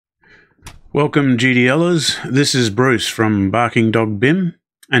Welcome GDLers, this is Bruce from Barking Dog BIM,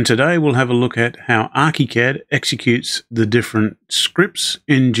 and today we'll have a look at how ARCHICAD executes the different scripts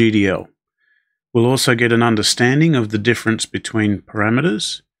in GDL. We'll also get an understanding of the difference between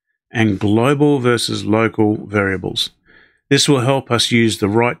parameters and global versus local variables. This will help us use the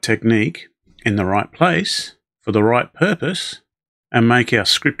right technique in the right place for the right purpose and make our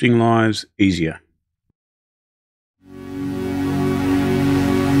scripting lives easier.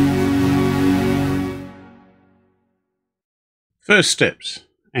 First steps.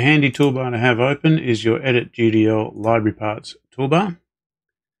 A handy toolbar to have open is your Edit GDL Library Parts toolbar.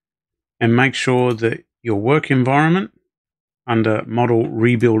 And make sure that your work environment, under Model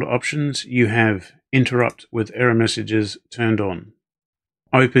Rebuild Options, you have Interrupt with Error Messages turned on.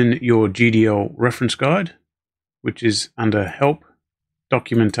 Open your GDL Reference Guide, which is under Help,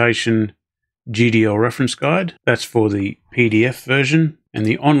 Documentation, GDL Reference Guide. That's for the PDF version, and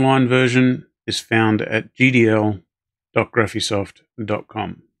the online version is found at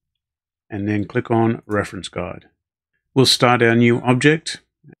gdl.graphisoft.com, and then click on Reference Guide. We'll start our new object.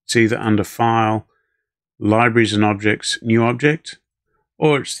 It's either under File, Libraries and Objects, New Object,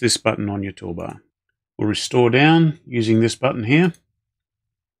 or it's this button on your toolbar. We'll restore down using this button here.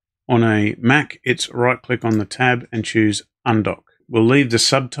 On a Mac, it's right-click on the tab and choose Undock. We'll leave the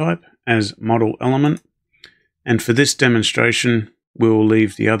subtype as Model Element, and for this demonstration, we'll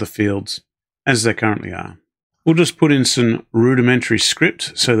leave the other fields as they currently are. We'll just put in some rudimentary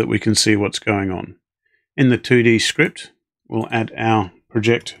script so that we can see what's going on. In the 2D script, we'll add our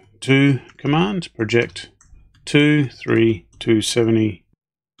project 2 command, project 2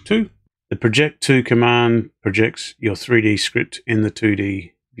 3272. The project 2 command projects your 3D script in the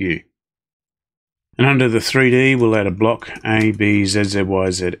 2D view. And under the 3D, we'll add a block A, B, Z, Z,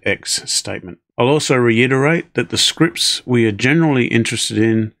 Y, Z, X statement. I'll also reiterate that the scripts we are generally interested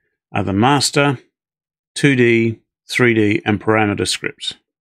in are the master, 2D, 3D, and parameter scripts.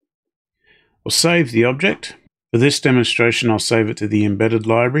 I'll save the object. For this demonstration, I'll save it to the embedded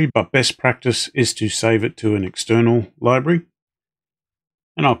library, but best practice is to save it to an external library.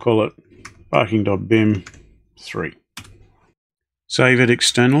 And I'll call it Barking.bim 3. Save it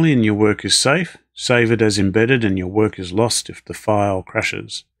externally and your work is safe. Save it as embedded and your work is lost if the file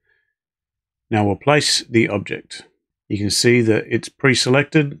crashes. Now we'll place the object. You can see that it's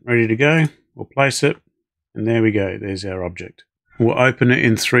pre-selected, ready to go. We'll place it. And there we go, there's our object. We'll open it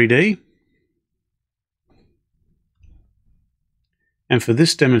in 3D. And for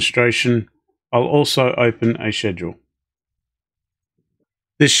this demonstration, I'll also open a schedule.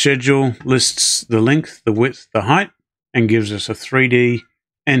 This schedule lists the length, the width, the height, and gives us a 3D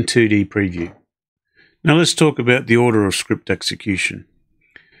and 2D preview. Now let's talk about the order of script execution.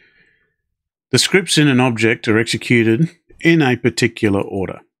 The scripts in an object are executed in a particular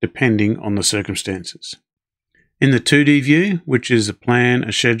order, depending on the circumstances. In the 2D view, which is a plan,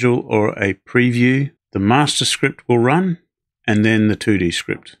 a schedule, or a preview, the master script will run, and then the 2D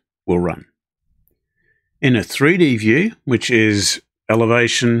script will run. In a 3D view, which is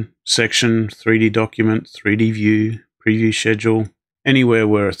elevation, section, 3D document, 3D view, preview schedule, anywhere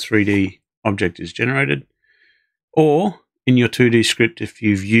where a 3D object is generated, or in your 2D script, if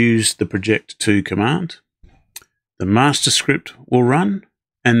you've used the project 2 command, the master script will run,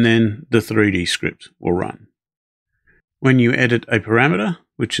 and then the 3D script will run. When you edit a parameter,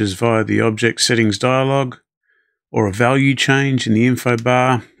 which is via the Object Settings dialog, or a value change in the info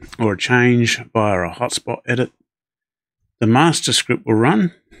bar, or a change via a hotspot edit, the master script will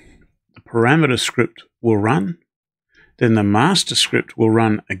run, the parameter script will run, then the master script will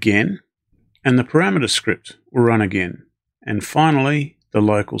run again, and the parameter script will run again, and finally the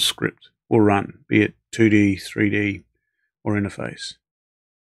local script will run, be it 2D, 3D, or interface.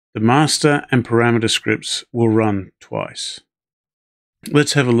 The master and parameter scripts will run twice.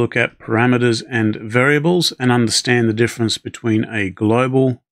 Let's have a look at parameters and variables and understand the difference between a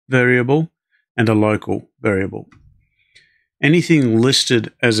global variable and a local variable. Anything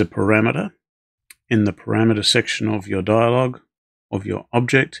listed as a parameter in the parameter section of your dialog of your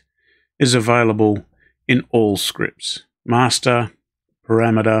object is available in all scripts, master,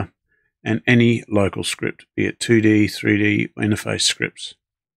 parameter, and any local script, be it 2D, 3D, or interface scripts.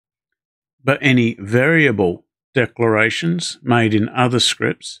 But any variable declarations made in other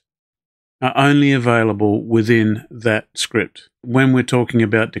scripts are only available within that script. When we're talking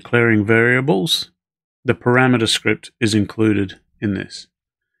about declaring variables, the parameter script is included in this.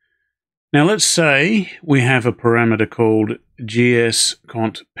 Now let's say we have a parameter called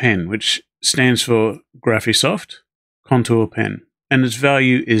GSContPen, which stands for Graphisoft Contour Pen, and its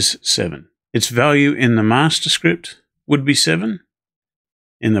value is 7. Its value in the master script would be 7,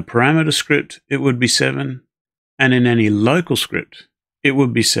 In the parameter script, it would be 7. And in any local script, it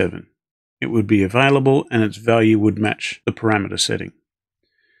would be 7. It would be available and its value would match the parameter setting.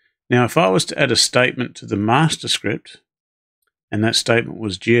 Now, if I was to add a statement to the master script, and that statement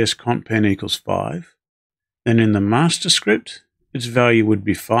was gscontpen equals 5, then in the master script, its value would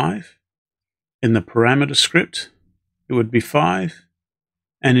be 5. In the parameter script, it would be 5.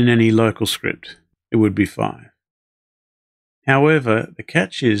 And in any local script, it would be 5. However, the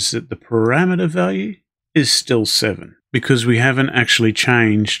catch is that the parameter value is still 7 because we haven't actually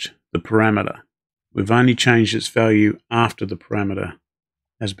changed the parameter. We've only changed its value after the parameter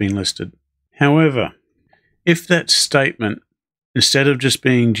has been listed. However, if that statement, instead of just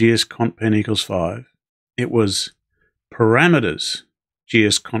being gscontpen equals 5, it was parameters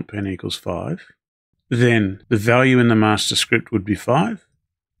gscontpen equals 5, then the value in the master script would be 5,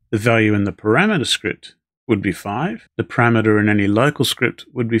 the value in the parameter script would be 5, the parameter in any local script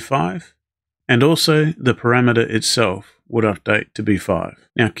would be 5, and also the parameter itself would update to be 5.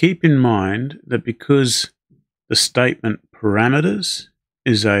 Now keep in mind that because the statement parameters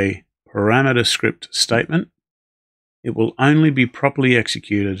is a parameter script statement, it will only be properly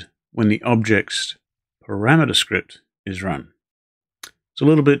executed when the object's parameter script is run. It's a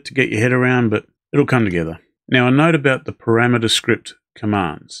little bit to get your head around, but it'll come together. Now a note about the parameter script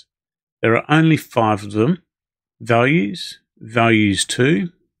commands. There are only 5 of them: values,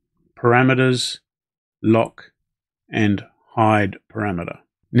 values2, parameters, lock, and hide parameter.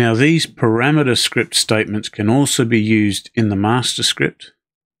 Now these parameter script statements can also be used in the master script,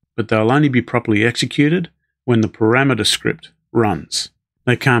 but they'll only be properly executed when the parameter script runs.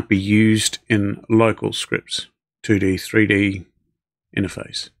 They can't be used in local scripts, 2D, 3D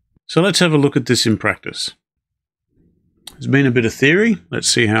interface. So let's have a look at this in practice. There's been a bit of theory. Let's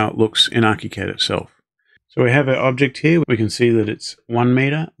see how it looks in ARCHICAD itself. So we have our object here. We can see that it's 1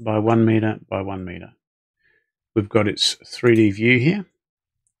 meter by 1 meter by 1 meter. We've got its 3D view here,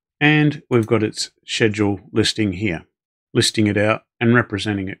 and we've got its schedule listing here, listing it out and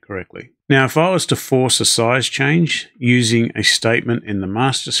representing it correctly. Now, if I was to force a size change using a statement in the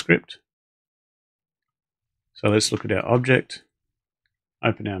master script, so let's look at our object,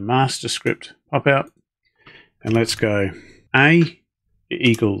 open our master script pop-out, and let's go A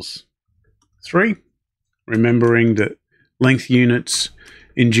equals 3, remembering that length units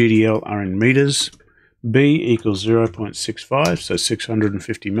in GDL are in meters. B equals 0.65, so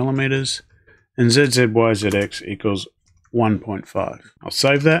 650 millimeters, and ZZYZX equals 1.5. I'll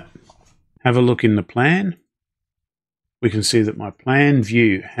save that. Have a look in the plan. We can see that my plan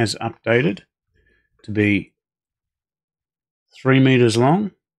view has updated to be 3 meters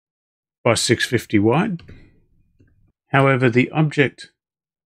long by 650 wide. However, the object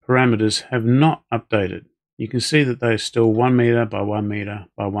parameters have not updated. You can see that they are still 1 meter by 1 meter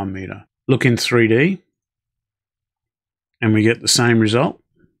by 1 meter. Look in 3D, and we get the same result.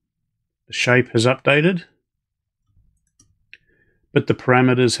 The shape has updated, but the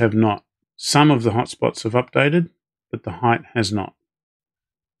parameters have not. Some of the hotspots have updated, but the height has not.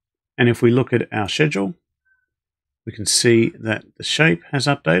 And if we look at our schedule, we can see that the shape has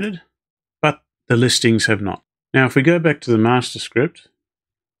updated, but the listings have not. Now, if we go back to the master script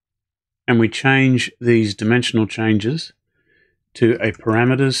and we change these dimensional changes to a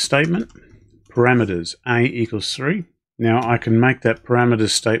parameters statement, parameters A equals 3. Now I can make that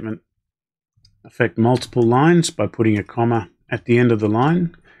parameters statement affect multiple lines by putting a comma at the end of the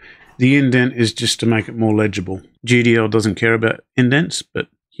line. The indent is just to make it more legible. GDL doesn't care about indents, but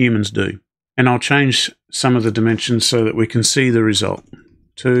humans do. And I'll change some of the dimensions so that we can see the result.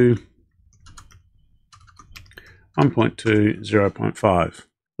 2, 1.2, 0.5.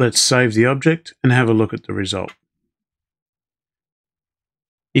 Let's save the object and have a look at the result.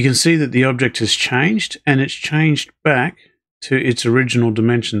 You can see that the object has changed, and it's changed back to its original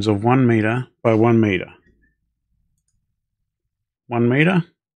dimensions of 1 meter by 1 meter. 1 meter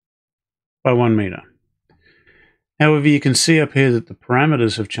by 1 meter. However, you can see up here that the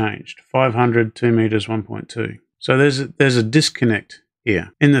parameters have changed. 500, 2 meters, 1.2. So there's a disconnect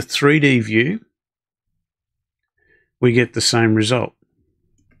here. In the 3D view, we get the same result.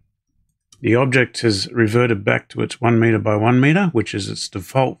 The object has reverted back to its 1 meter by 1 meter, which is its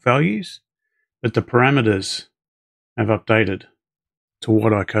default values, but the parameters have updated to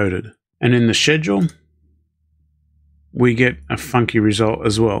what I coded. And in the schedule, we get a funky result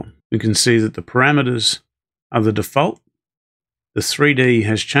as well. We can see that the parameters are the default, the 3D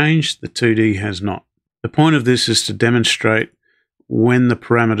has changed, the 2D has not. The point of this is to demonstrate when the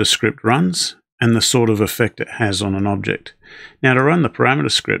parameter script runs and the sort of effect it has on an object. Now, to run the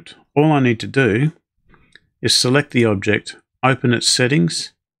parameter script, all I need to do is select the object, open its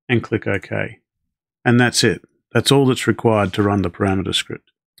settings, and click OK. And that's it. That's all that's required to run the parameter script.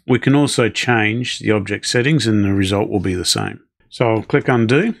 We can also change the object settings and the result will be the same. So I'll click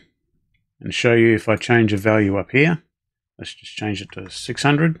undo and show you if I change a value up here. Let's just change it to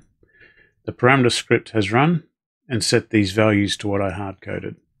 600. The parameter script has run and set these values to what I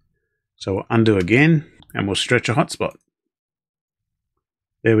hard-coded. So we'll undo again and we'll stretch a hotspot.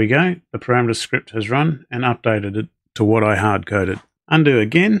 There we go. The parameter script has run and updated it to what I hard-coded. Undo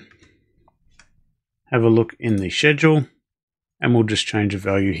again. Have a look in the schedule and we'll just change a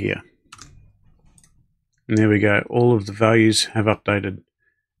value here. And there we go. All of the values have updated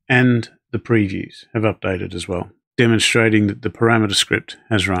and the previews have updated as well, demonstrating that the parameter script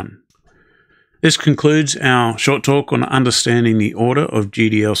has run. This concludes our short talk on understanding the order of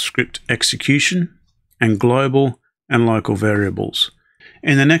GDL script execution and global and local variables.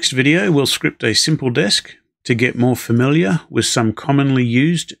 In the next video, we'll script a simple desk to get more familiar with some commonly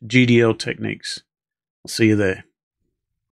used GDL techniques. I'll see you there.